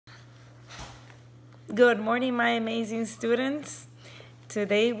Good morning, my amazing students.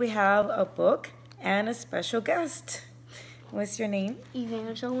 Today we have a book and a special guest. What's your name?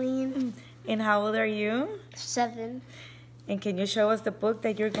 Evangeline. And how old are you? 7. And can you show us the book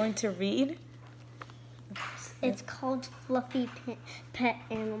that you're going to read? It's called Fluffy Pet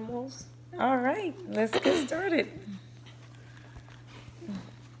Animals. All right, let's get started.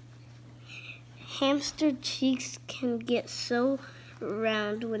 Hamster cheeks can get so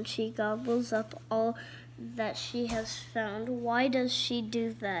round when she gobbles up all that she has found. Why does she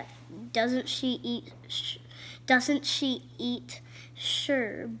do that? Doesn't she eat?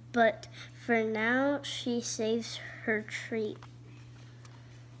 Sure, but for now she saves her treat.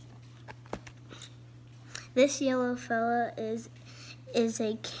 This yellow fella is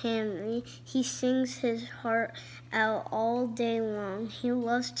a canary. He sings his heart out all day long. He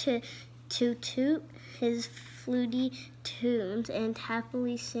loves to toot his fluty tunes and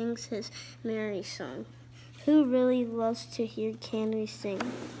happily sings his merry song. Who really loves to hear canaries sing?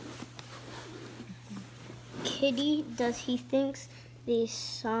 Kitty, does he thinks these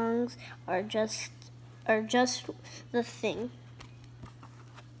songs are just the thing?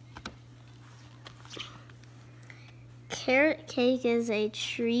 Carrot cake is a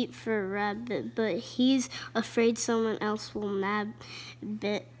treat for Rabbit, but he's afraid someone else will nab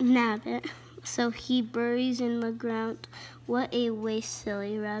it. So he buries in the ground. What a waste,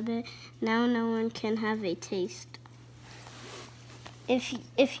 silly Rabbit. Now no one can have a taste.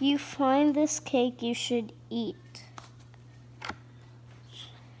 If you find this cake, you should eat.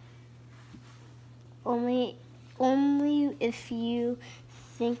 Only if you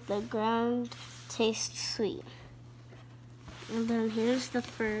think the ground tastes sweet. And then here's the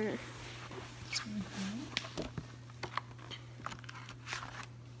fur.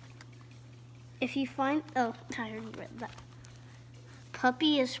 If you find, I already read that.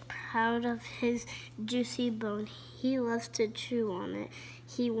 Puppy is proud of his juicy bone. He loves to chew on it.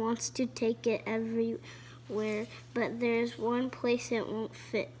 He wants to take it everywhere, but there's one place it won't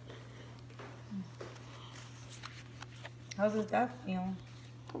fit. How does that feel?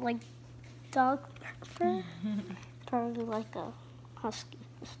 Like dog fur? Probably like a husky.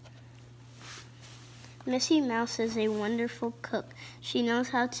 Missy Mouse is a wonderful cook. She knows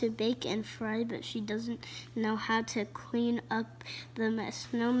how to bake and fry, but she doesn't know how to clean up the mess,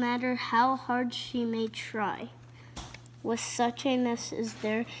 no matter how hard she may try. With such a mess, is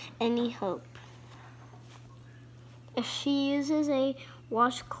there any hope? If she uses a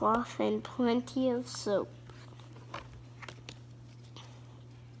washcloth and plenty of soap,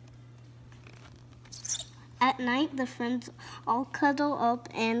 at night, the friends all cuddle up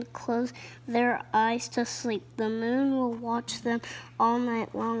and close their eyes to sleep. The moon will watch them all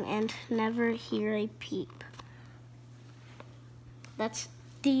night long and never hear a peep. That's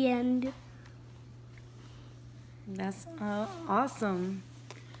the end. That's awesome.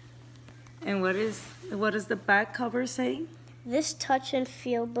 And what does the back cover say? This touch and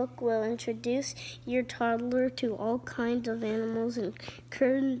feel book will introduce your toddler to all kinds of animals and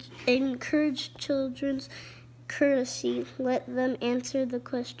encourage children's courtesy. Let them answer the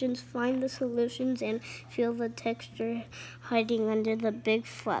questions, find the solutions, and feel the texture hiding under the big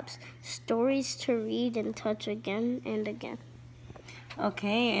flaps. Stories to read and touch again and again.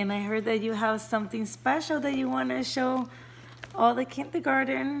 Okay, and I heard that you have something special that you want to show all the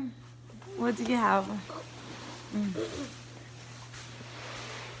kindergarten. What do you have?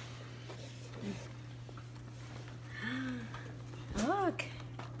 Look.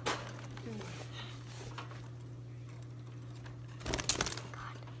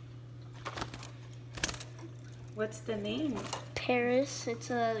 What's the name? Paris.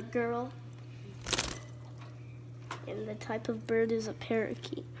 It's a girl. And the type of bird is a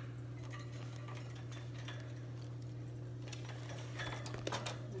parakeet.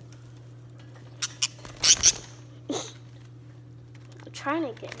 I'm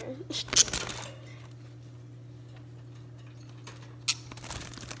trying to get her.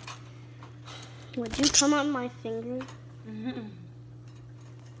 Would you come on my finger? Mm-hmm.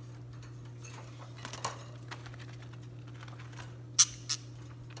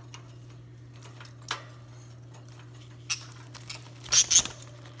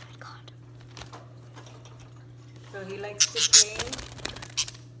 God. So he likes to play.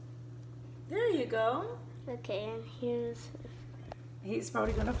 There you go. Okay, and here's... He's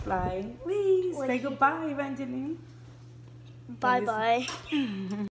probably gonna fly. Whee! Say goodbye, Evangeline. Bye-bye.